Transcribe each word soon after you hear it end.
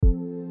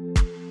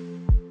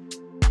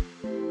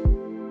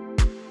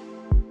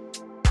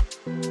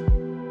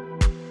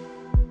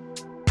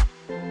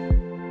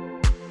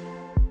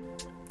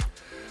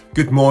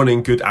Good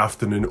morning, good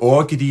afternoon,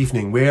 or good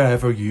evening,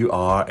 wherever you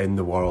are in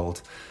the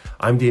world.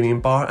 I'm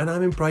Damien Barr and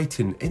I'm in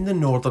Brighton, in the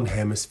Northern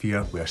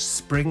Hemisphere, where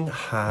spring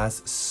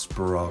has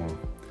sprung.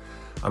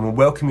 I'm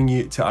welcoming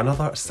you to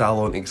another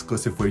Salon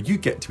exclusive where you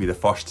get to be the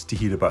first to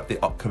hear about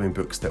the upcoming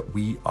books that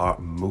we are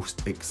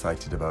most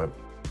excited about.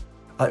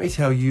 Let me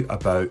tell you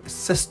about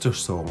Sister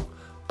Song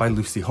by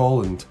Lucy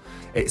Holland.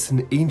 It's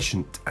an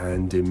ancient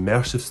and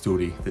immersive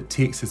story that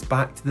takes us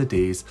back to the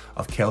days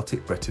of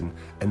Celtic Britain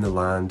in the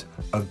land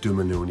of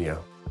Dumnonia.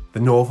 The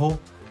novel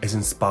is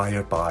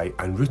inspired by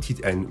and rooted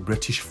in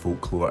British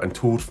folklore and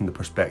told from the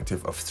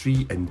perspective of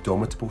three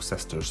indomitable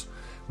sisters: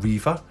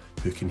 Reva,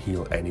 who can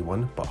heal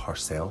anyone but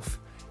herself;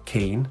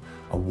 Cain,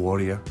 a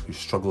warrior who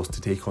struggles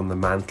to take on the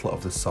mantle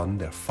of the son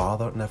their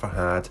father never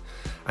had;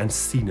 and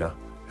Sina,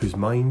 whose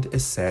mind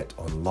is set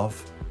on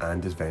love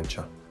and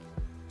adventure.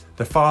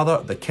 Their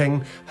father, the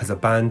king, has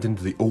abandoned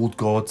the old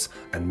gods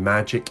and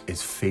magic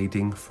is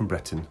fading from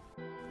Britain.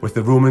 With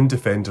the Roman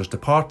defenders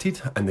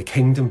departed and the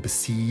kingdom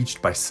besieged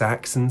by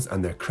Saxons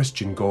and their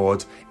Christian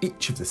god,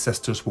 each of the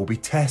sisters will be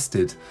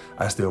tested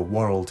as their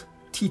world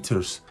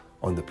teeters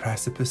on the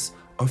precipice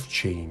of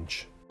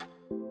change.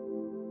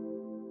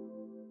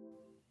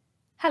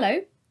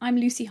 Hello, I'm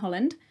Lucy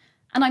Holland,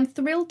 and I'm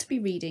thrilled to be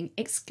reading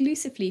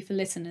exclusively for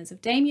listeners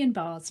of Damien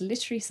Barr's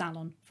Literary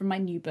Salon from my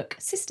new book,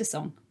 Sister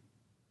Song.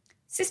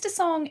 Sister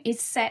Song is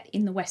set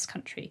in the West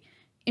Country,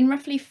 in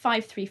roughly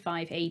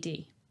 535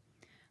 AD.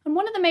 And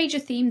one of the major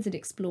themes it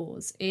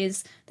explores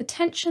is the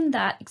tension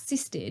that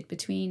existed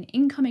between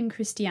incoming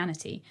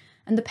Christianity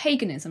and the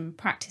paganism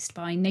practiced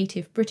by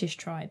native British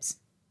tribes.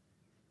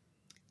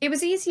 It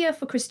was easier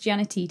for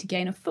Christianity to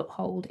gain a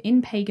foothold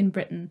in pagan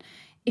Britain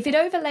if it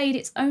overlaid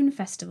its own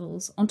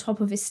festivals on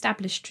top of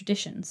established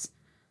traditions.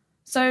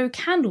 So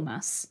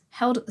Candlemas,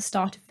 held at the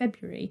start of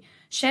February,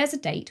 shares a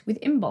date with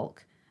Imbolc,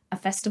 a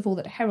festival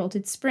that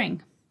heralded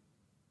spring.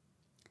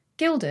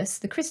 Gildas,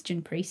 the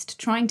Christian priest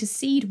trying to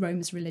seed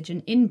Rome's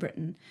religion in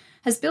Britain,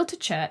 has built a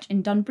church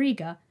in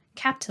Dunbriga,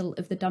 capital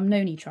of the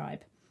Dumnoni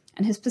tribe,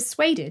 and has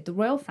persuaded the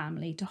royal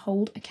family to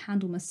hold a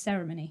Candlemas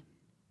ceremony.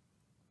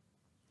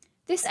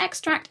 This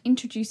extract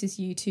introduces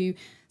you to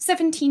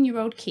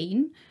 17-year-old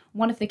Cain,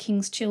 one of the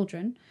king's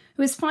children,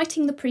 who is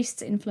fighting the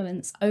priest's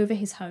influence over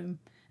his home,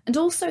 and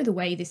also the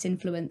way this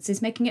influence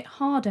is making it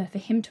harder for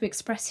him to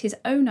express his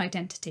own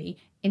identity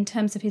in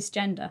terms of his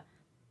gender.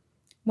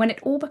 When it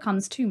all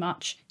becomes too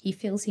much, he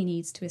feels he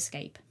needs to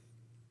escape.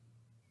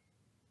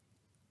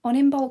 On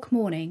Imbolc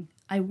morning,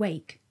 I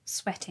wake,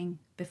 sweating,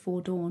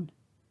 before dawn.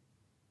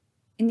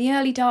 In the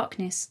early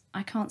darkness,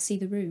 I can't see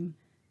the room.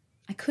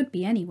 I could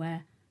be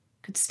anywhere,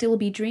 could still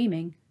be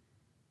dreaming.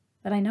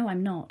 But I know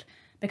I'm not,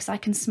 because I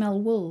can smell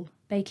wool,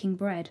 baking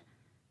bread,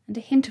 and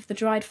a hint of the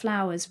dried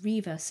flowers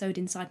Reva sewed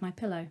inside my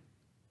pillow.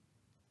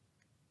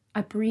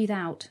 I breathe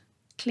out,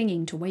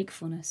 clinging to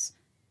wakefulness.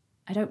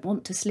 I don't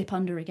want to slip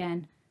under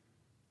again.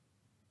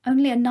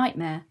 Only a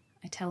nightmare,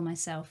 I tell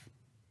myself,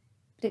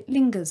 but it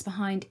lingers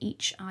behind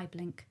each eye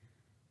blink.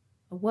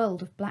 A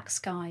world of black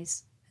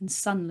skies and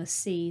sunless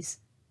seas,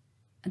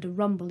 and a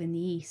rumble in the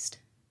east.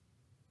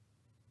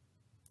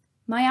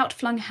 My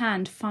outflung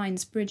hand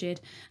finds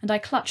Brigid, and I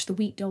clutch the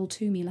wheat doll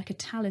to me like a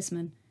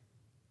talisman.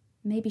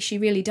 Maybe she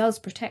really does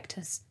protect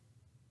us.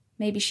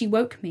 Maybe she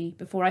woke me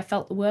before I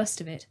felt the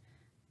worst of it,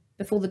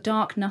 before the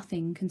dark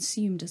nothing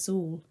consumed us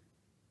all.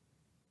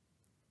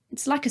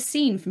 It's like a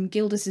scene from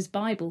Gildas's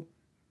Bible,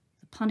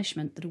 the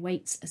punishment that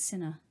awaits a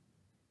sinner.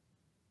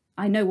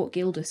 I know what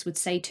Gildas would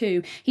say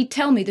too. He'd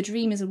tell me the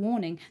dream is a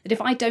warning, that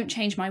if I don't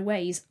change my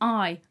ways,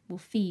 I will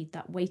feed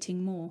that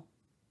waiting more.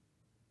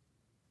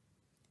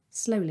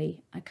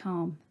 Slowly, I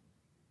calm.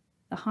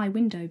 The high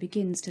window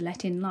begins to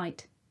let in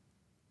light.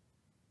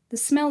 The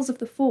smells of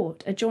the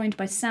fort are joined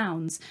by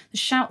sounds, the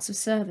shouts of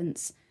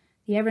servants,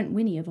 the errant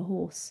whinny of a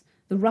horse,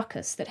 the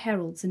ruckus that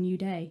heralds a new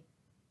day.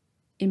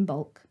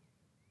 Imbolc,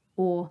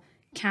 or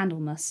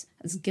Candlemas,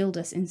 as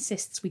Gildas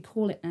insists we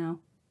call it now.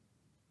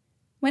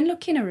 When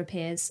Lucina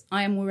appears,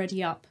 I am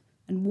already up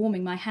and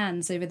warming my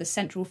hands over the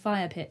central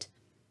fire pit.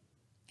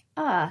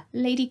 "Ah,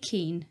 Lady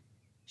Cain,"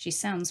 she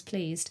sounds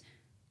pleased.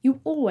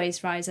 "You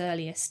always rise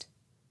earliest."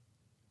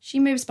 She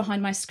moves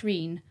behind my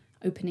screen,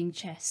 opening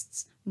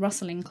chests,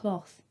 rustling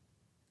cloth.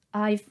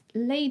 "I've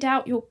laid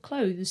out your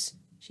clothes,"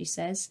 she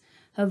says,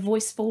 her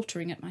voice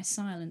faltering at my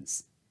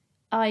silence.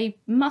 "I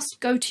must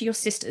go to your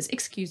sister's,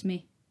 excuse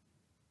me."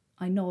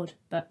 I nod,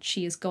 but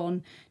she is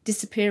gone,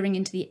 disappearing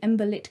into the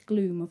ember-lit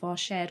gloom of our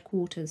shared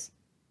quarters.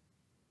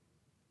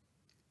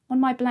 On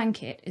my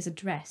blanket is a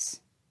dress,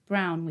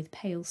 brown with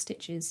pale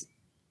stitches.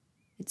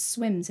 It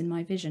swims in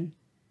my vision.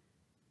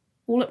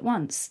 All at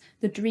once,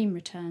 the dream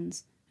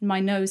returns, and my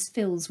nose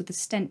fills with the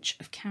stench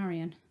of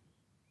carrion.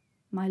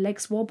 My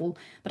legs wobble,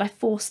 but I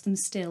force them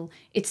still.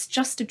 It's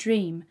just a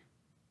dream.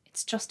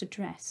 It's just a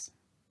dress.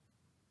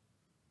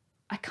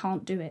 I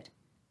can't do it.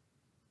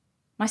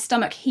 My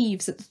stomach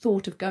heaves at the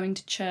thought of going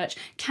to church,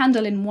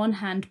 candle in one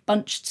hand,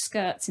 bunched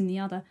skirts in the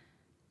other.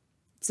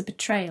 It's a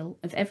betrayal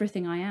of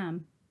everything I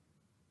am.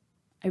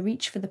 I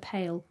reach for the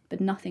pail,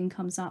 but nothing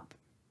comes up.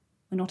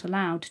 We're not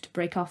allowed to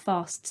break our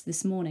fasts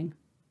this morning.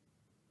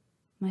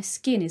 My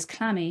skin is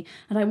clammy,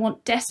 and I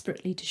want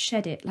desperately to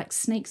shed it like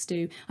snakes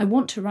do. I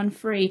want to run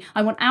free.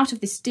 I want out of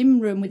this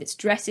dim room with its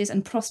dresses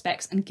and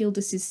prospects and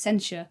Gildas's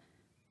censure.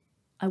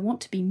 I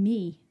want to be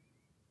me.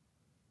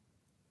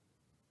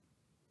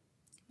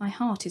 My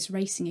heart is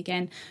racing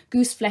again,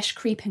 goose flesh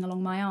creeping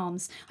along my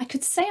arms. I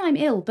could say I'm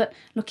ill, but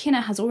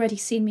Lokina has already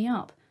seen me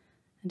up.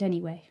 And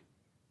anyway,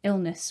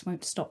 illness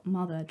won't stop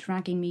Mother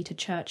dragging me to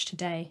church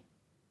today.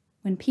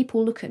 When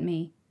people look at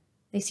me,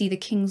 they see the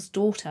king's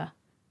daughter,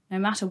 no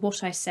matter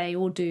what I say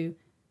or do,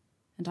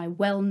 and I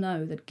well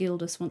know that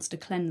Gildas wants to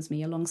cleanse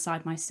me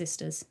alongside my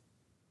sisters.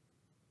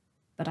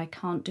 But I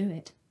can't do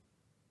it.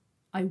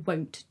 I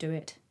won't do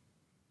it.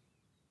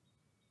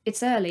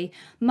 It's early.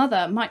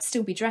 Mother might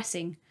still be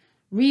dressing.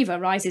 Riva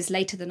rises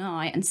later than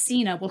I, and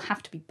Sina will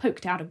have to be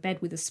poked out of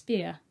bed with a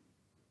spear.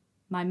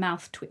 My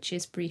mouth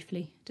twitches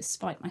briefly,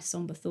 despite my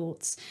sombre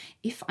thoughts.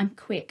 If I'm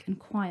quick and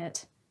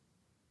quiet.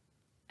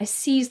 I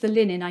seize the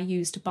linen I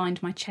use to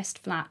bind my chest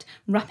flat,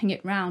 wrapping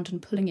it round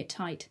and pulling it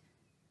tight.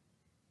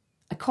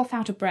 I cough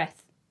out a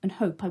breath and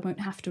hope I won't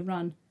have to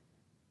run.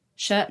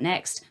 Shirt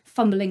next,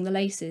 fumbling the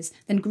laces,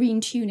 then green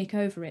tunic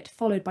over it,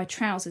 followed by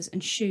trousers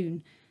and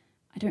shoon.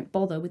 I don't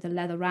bother with the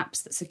leather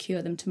wraps that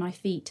secure them to my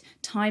feet.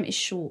 Time is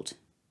short.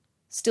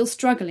 Still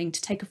struggling to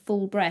take a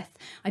full breath,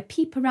 I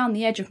peep around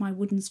the edge of my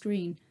wooden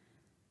screen.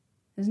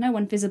 There's no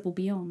one visible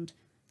beyond,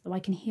 though I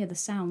can hear the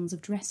sounds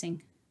of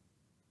dressing.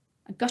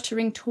 A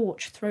guttering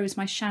torch throws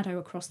my shadow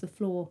across the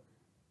floor.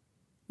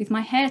 With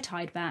my hair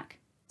tied back,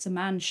 it's a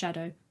man's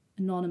shadow,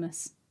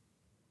 anonymous.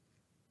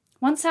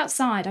 Once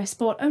outside, I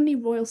spot only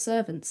royal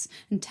servants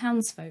and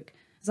townsfolk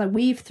as I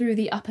weave through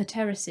the upper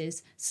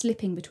terraces,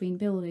 slipping between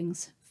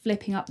buildings,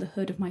 flipping up the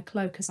hood of my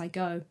cloak as I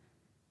go.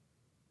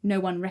 No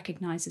one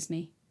recognises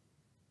me.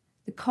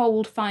 The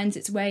cold finds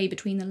its way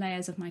between the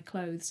layers of my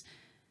clothes,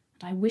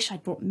 and I wish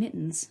I'd brought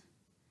mittens.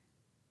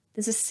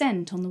 There's a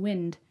scent on the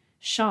wind,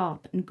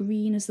 sharp and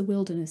green as the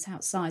wilderness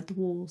outside the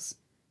walls.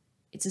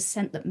 It's a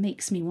scent that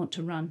makes me want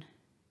to run.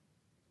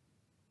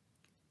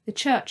 The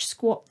church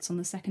squats on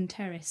the second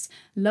terrace,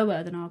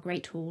 lower than our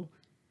great hall,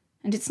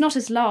 and it's not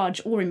as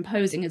large or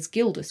imposing as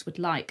Gildas would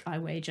like, I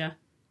wager.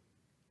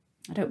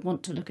 I don't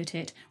want to look at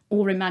it,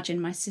 or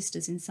imagine my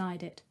sisters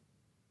inside it.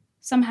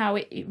 Somehow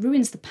it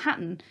ruins the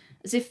pattern,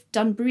 as if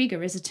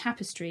Dunbriga is a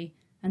tapestry,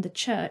 and the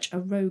church a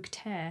rogue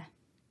tear.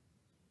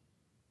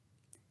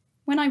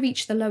 When I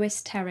reach the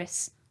lowest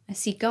terrace, I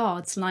see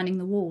guards lining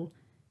the wall,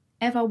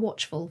 ever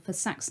watchful for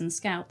Saxon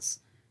scouts,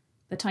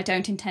 but I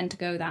don't intend to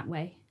go that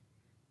way.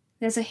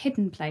 There's a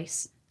hidden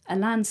place, a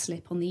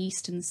landslip on the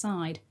eastern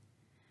side.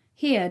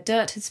 Here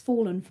dirt has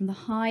fallen from the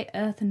high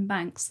earthen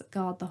banks that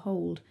guard the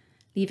hold,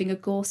 leaving a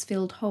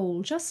gorse-filled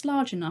hole just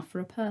large enough for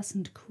a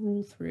person to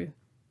crawl through.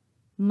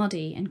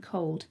 Muddy and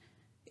cold,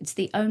 it's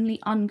the only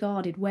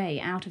unguarded way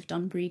out of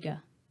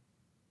Dunbriga.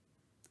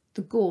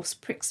 The gorse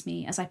pricks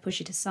me as I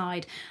push it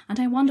aside, and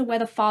I wonder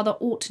whether Father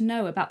ought to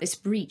know about this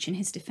breach in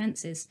his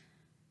defences.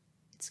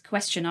 It's a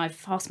question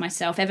I've asked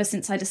myself ever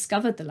since I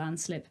discovered the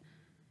landslip.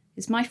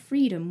 Is my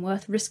freedom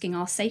worth risking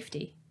our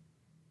safety?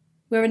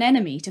 Were an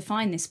enemy to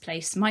find this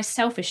place, my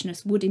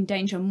selfishness would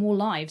endanger more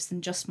lives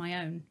than just my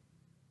own.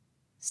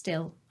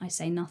 Still, I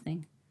say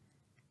nothing.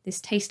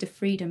 This taste of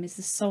freedom is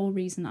the sole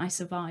reason I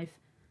survive,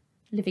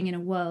 living in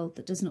a world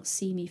that does not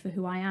see me for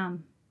who I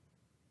am.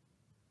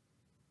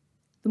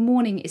 The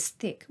morning is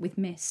thick with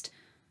mist,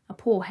 a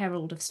poor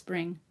herald of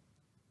spring.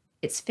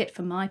 It's fit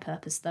for my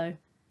purpose, though.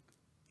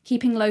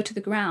 Keeping low to the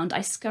ground,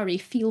 I scurry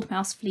field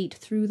mouse fleet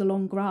through the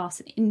long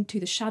grass and into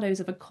the shadows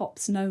of a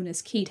copse known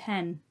as Keat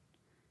Hen.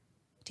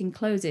 It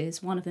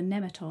encloses one of the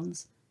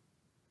nemetons,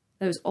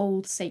 those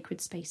old sacred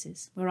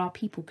spaces where our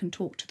people can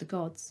talk to the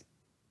gods.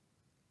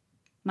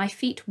 My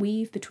feet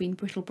weave between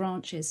brittle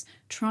branches,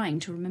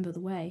 trying to remember the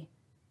way.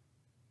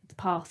 The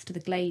path to the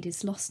glade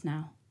is lost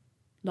now,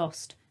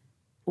 lost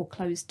or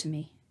closed to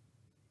me.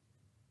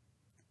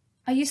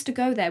 I used to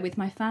go there with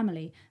my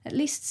family at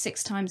least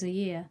 6 times a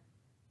year,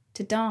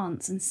 to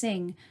dance and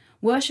sing,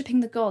 worshipping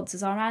the gods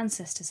as our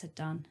ancestors had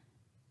done.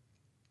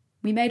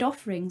 We made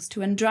offerings to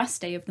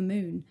Andraste of the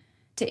moon,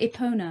 to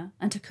Epona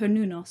and to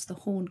Cernunnos, the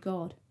horned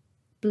god,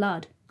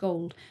 blood,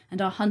 gold,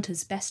 and our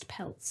hunters' best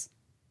pelts.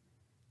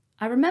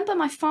 I remember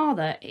my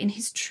father in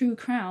his true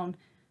crown.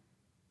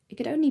 It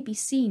could only be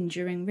seen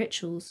during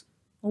rituals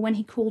or when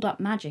he called up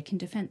magic in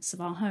defence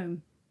of our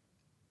home.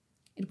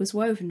 It was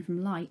woven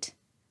from light,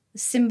 the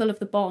symbol of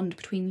the bond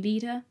between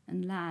leader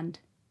and land.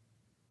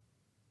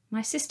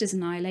 My sisters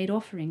and I laid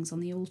offerings on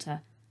the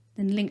altar,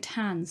 then linked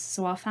hands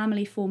so our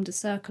family formed a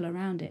circle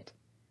around it.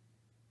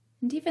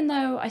 And even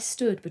though I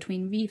stood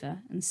between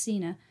Riva and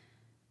Sina,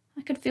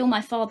 I could feel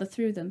my father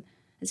through them,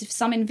 as if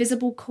some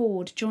invisible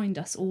cord joined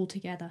us all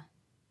together.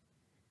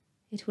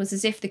 It was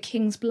as if the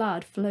king's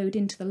blood flowed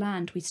into the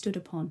land we stood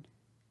upon,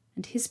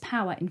 and his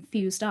power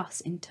infused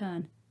us in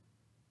turn.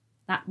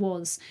 That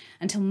was,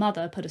 until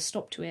Mother put a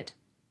stop to it.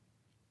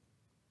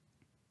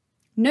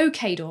 "No,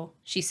 Cador,"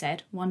 she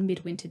said one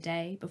midwinter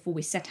day before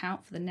we set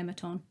out for the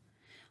Nemeton.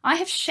 I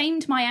have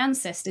shamed my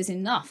ancestors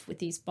enough with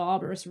these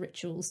barbarous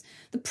rituals.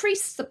 The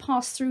priests that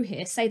pass through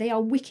here say they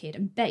are wicked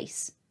and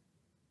base.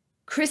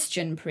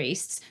 Christian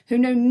priests, who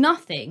know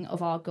nothing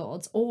of our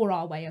gods or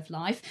our way of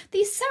life,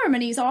 these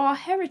ceremonies are our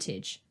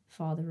heritage,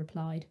 Father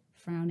replied,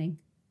 frowning.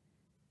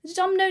 The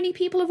Dumnoni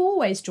people have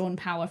always drawn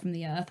power from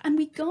the earth, and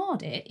we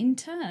guard it in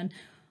turn.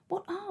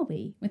 What are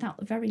we without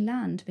the very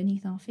land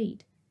beneath our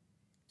feet?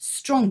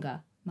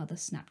 Stronger, Mother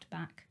snapped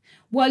back.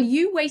 While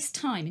you waste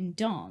time in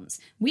dance,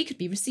 we could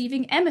be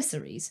receiving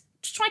emissaries,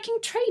 striking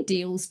trade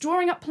deals,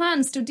 drawing up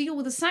plans to deal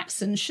with the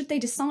Saxons should they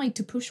decide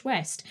to push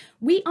west.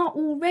 We are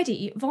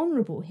already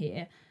vulnerable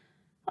here.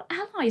 What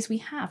allies we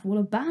have will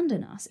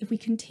abandon us if we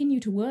continue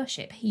to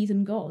worship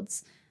heathen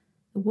gods.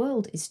 The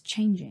world is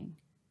changing,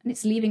 and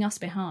it's leaving us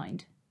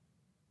behind.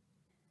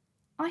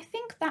 I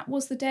think that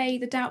was the day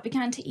the doubt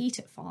began to eat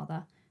at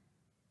Father,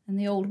 and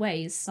the old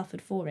ways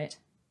suffered for it.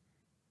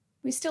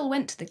 We still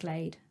went to the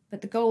glade,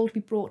 but the gold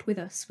we brought with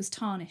us was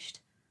tarnished,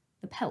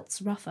 the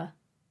pelts rougher.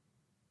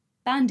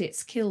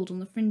 Bandits killed on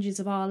the fringes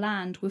of our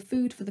land were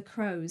food for the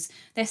crows,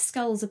 their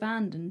skulls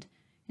abandoned,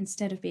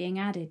 instead of being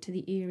added to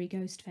the eerie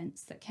ghost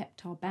fence that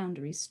kept our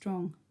boundaries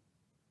strong.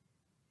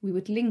 We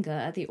would linger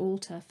at the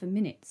altar for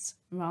minutes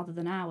rather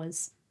than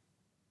hours,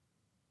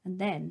 and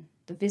then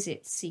the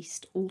visits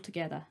ceased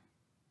altogether.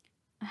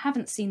 I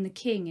haven't seen the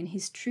king in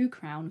his true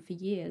crown for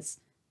years.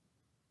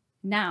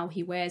 Now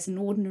he wears an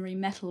ordinary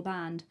metal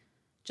band,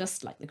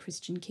 just like the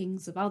Christian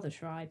kings of other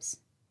tribes.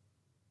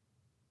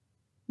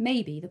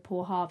 Maybe the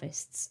poor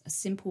harvests are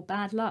simple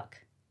bad luck.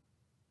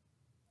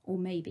 Or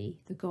maybe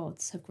the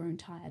gods have grown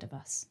tired of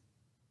us.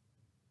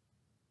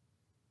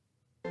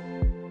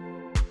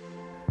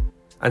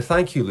 And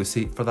thank you,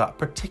 Lucy, for that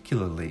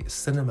particularly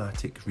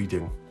cinematic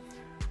reading.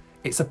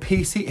 It's a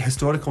pacey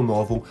historical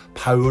novel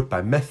powered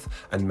by myth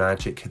and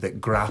magic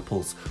that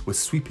grapples with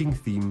sweeping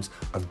themes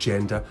of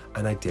gender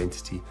and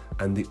identity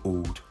and the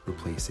old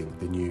replacing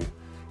the new.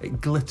 It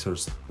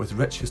glitters with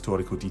rich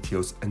historical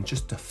details and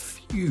just a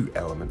few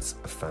elements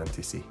of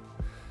fantasy.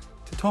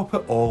 To top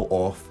it all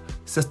off,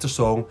 Sister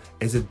Song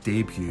is a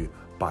debut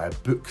by a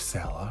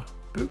bookseller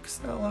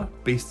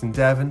based in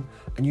Devon,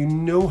 and you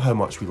know how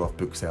much we love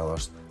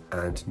booksellers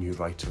and new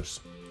writers.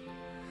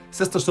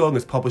 Sister Song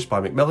is published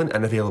by Macmillan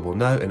and available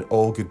now in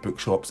all good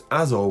bookshops.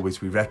 As always,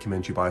 we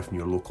recommend you buy from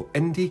your local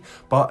indie,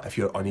 but if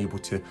you're unable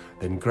to,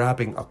 then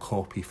grabbing a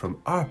copy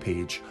from our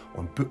page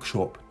on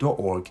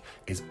bookshop.org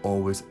is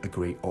always a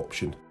great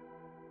option.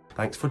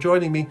 Thanks for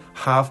joining me.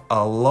 Have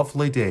a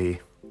lovely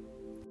day.